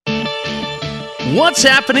What's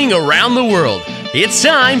happening around the world? It's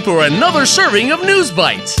time for another serving of News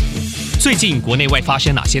Bites. 最近国内外发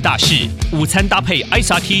生哪些大事？午餐搭配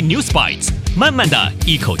ICT News Bites， 慢慢的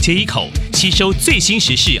一口接一口吸收最新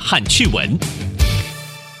时事和趣闻。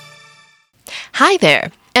Hi there,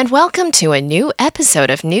 and welcome to a new episode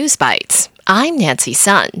of News Bites. I'm Nancy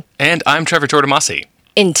Sun. And I'm Trevor Tortomasi.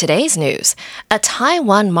 In today's news, a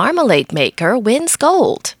Taiwan marmalade maker wins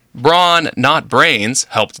gold. Brawn, not brains,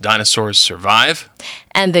 helped dinosaurs survive.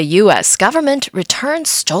 And the U.S. government returns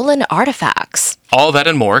stolen artifacts. All that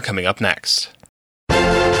and more coming up next.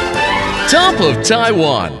 Top of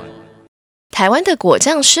Taiwan. 台湾的果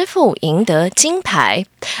酱师傅赢得金牌.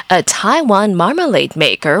 A Taiwan marmalade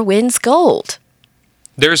maker wins gold.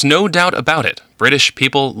 There's no doubt about it. British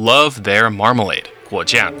people love their marmalade, 果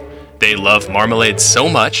酱. They love marmalade so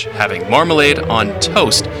much, having marmalade on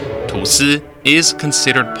toast, 吐司, is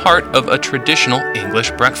considered part of a traditional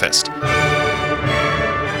English breakfast.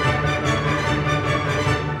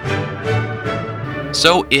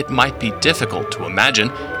 So it might be difficult to imagine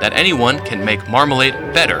that anyone can make marmalade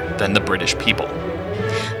better than the British people.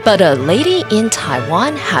 But a lady in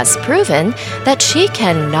Taiwan has proven that she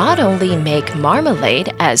can not only make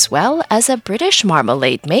marmalade as well as a British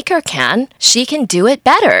marmalade maker can, she can do it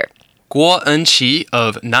better. Guo Enqi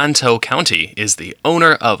of Nantou County is the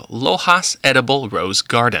owner of Lohas Edible Rose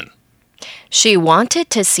Garden. She wanted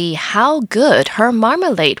to see how good her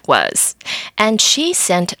marmalade was, and she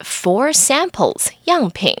sent 4 samples,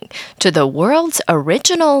 样品, to the world's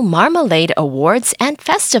original Marmalade Awards and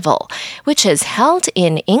Festival, which is held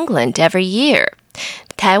in England every year.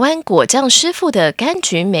 台湾果酱师傅的柑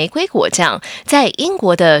橘玫瑰果酱在英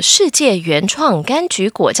国的世界原创柑橘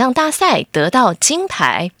果酱大赛得到金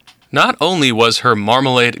牌。Not only was her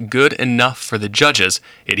marmalade good enough for the judges,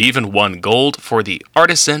 it even won gold for the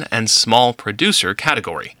artisan and small producer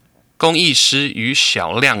category. 工艺师与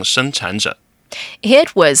小量生产者.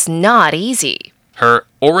 It was not easy. Her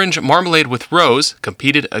orange marmalade with rose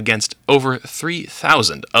competed against over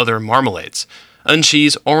 3,000 other marmalades.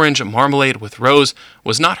 Enqi's orange marmalade with rose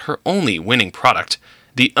was not her only winning product.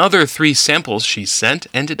 The other 3 samples she sent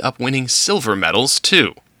ended up winning silver medals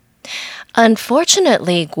too.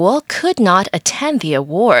 Unfortunately, Guo could not attend the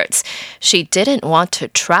awards. She didn't want to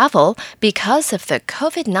travel because of the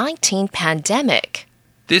COVID-19 pandemic.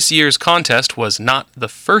 This year's contest was not the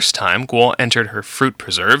first time Guo entered her fruit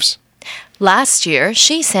preserves. Last year,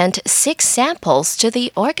 she sent 6 samples to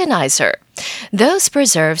the organizer. Those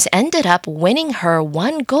preserves ended up winning her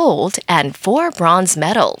 1 gold and 4 bronze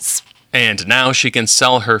medals. And now she can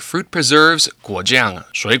sell her fruit preserves, 果酱,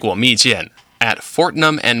 水果蜜饯, at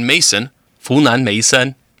Fortnum and Mason, 福南梅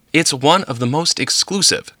森. It's one of the most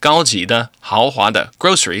exclusive, 高级的,豪华的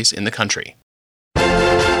groceries in the country.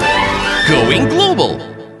 Going global.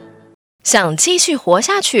 想继续活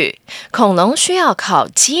下去，恐龙需要靠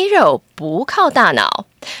肌肉，不靠大脑。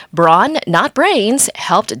Brawn, not brains,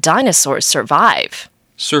 helped dinosaurs survive.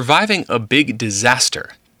 Surviving a big disaster,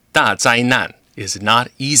 大灾难, is not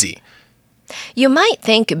easy. You might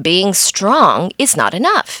think being strong is not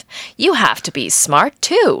enough. You have to be smart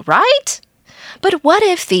too, right? But what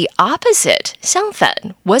if the opposite, 相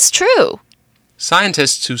反, was true?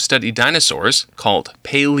 Scientists who study dinosaurs, called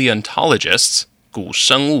paleontologists, 古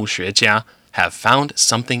生物学家, have found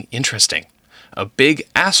something interesting. A big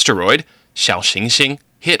asteroid, 小行星,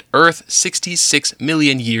 hit Earth 66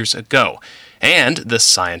 million years ago. And the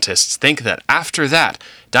scientists think that after that,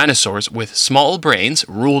 dinosaurs with small brains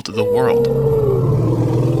ruled the world.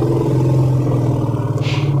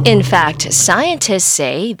 In fact, scientists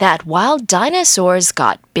say that while dinosaurs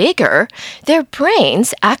got bigger, their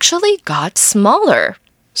brains actually got smaller.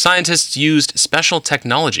 Scientists used special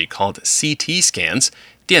technology called CT scans,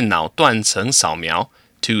 电脑断层扫描,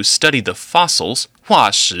 to study the fossils,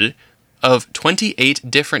 化石, of 28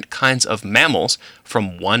 different kinds of mammals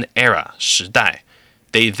from one era, 时代.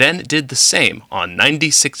 They then did the same on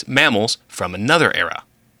 96 mammals from another era.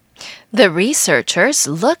 The researchers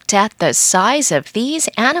looked at the size of these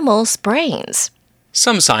animals' brains.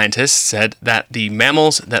 Some scientists said that the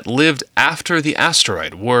mammals that lived after the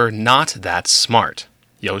asteroid were not that smart.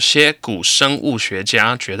 有些古生物学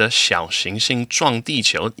家觉得小行星撞地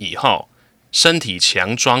球以后，身体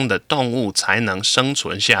强壮的动物才能生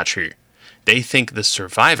存下去. They think the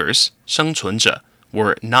survivors, 生存者,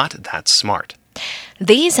 were not that smart.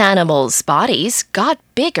 These animals' bodies got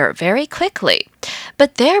bigger very quickly,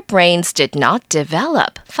 but their brains did not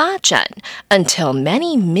develop, 发展, until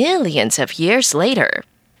many millions of years later.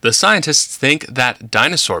 The scientists think that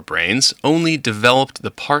dinosaur brains only developed the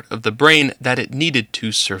part of the brain that it needed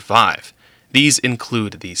to survive. These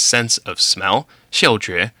include the sense of smell, 嗅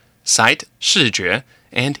觉, sight 视觉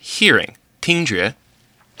and hearing 听觉。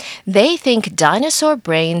 They think dinosaur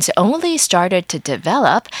brains only started to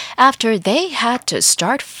develop after they had to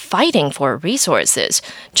start fighting for resources,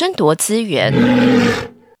 争夺资源。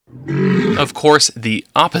 Of course, the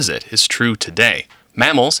opposite is true today.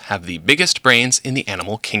 Mammals have the biggest brains in the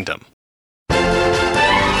animal kingdom.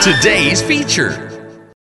 Today's feature.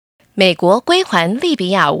 美国归还利比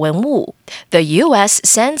亚文物。The U.S.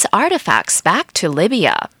 sends artifacts back to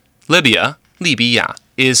Libya. Libya, 利比亚,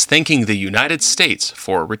 is thanking the United States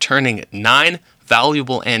for returning 9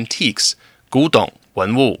 valuable antiques, 古董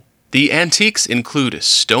文物. The antiques include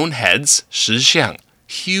stone heads, 石像,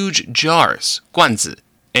 huge jars, 罐子,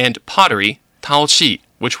 and pottery, 陶器,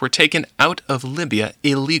 which were taken out of Libya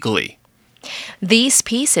illegally. These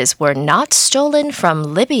pieces were not stolen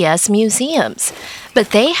from Libya's museums,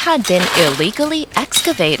 but they had been illegally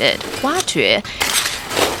excavated, 挖掘,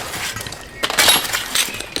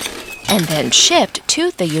 and then shipped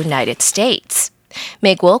to the United States.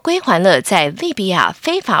 美国归还了在利比亚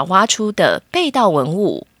非法挖出的被盗文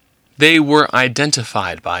物。 They were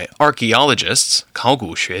identified by archaeologists, 考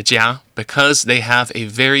古学家, because they have a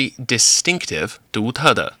very distinctive, 独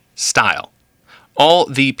特的 style. All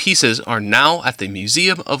the pieces are now at the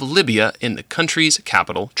Museum of Libya in the country's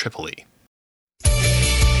capital, Tripoli.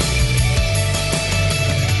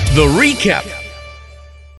 The recap.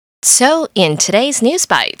 So, in today's News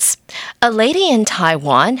Bites, a lady in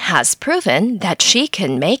Taiwan has proven that she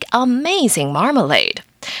can make amazing marmalade.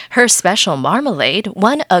 Her special marmalade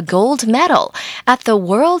won a gold medal at the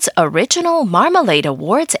World's Original Marmalade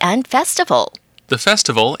Awards and Festival. The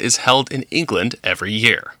festival is held in England every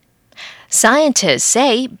year. Scientists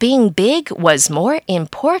say being big was more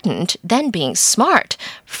important than being smart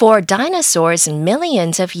for dinosaurs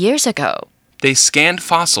millions of years ago. They scanned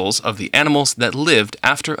fossils of the animals that lived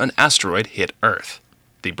after an asteroid hit Earth.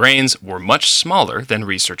 The brains were much smaller than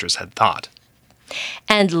researchers had thought.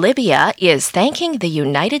 And Libya is thanking the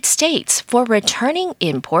United States for returning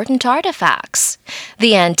important artifacts.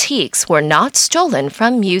 The antiques were not stolen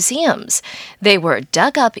from museums. They were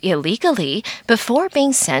dug up illegally before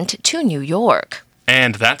being sent to New York.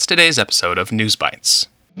 And that's today's episode of News Bites.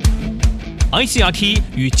 ICRT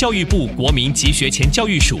与教育部国民及学前教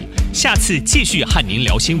育署下次继续和您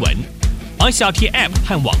聊新闻。ICRT App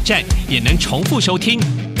和网站也能重复收听。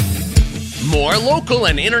 More local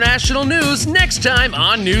and international news next time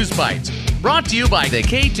on News Bites. Brought to you by the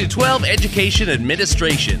K-12 Education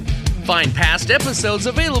Administration. Find past episodes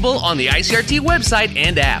available on the ICRT website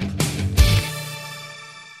and app.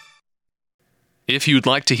 If you'd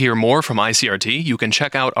like to hear more from ICRT, you can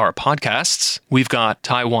check out our podcasts. We've got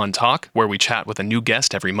Taiwan Talk, where we chat with a new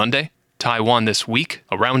guest every Monday. Taiwan This Week,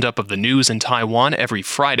 a roundup of the news in Taiwan every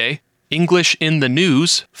Friday. English in the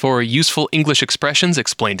News, for useful English expressions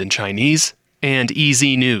explained in Chinese. And EZ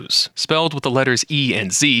News, spelled with the letters E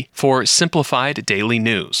and Z, for simplified daily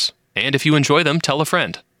news. And if you enjoy them, tell a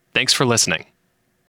friend. Thanks for listening.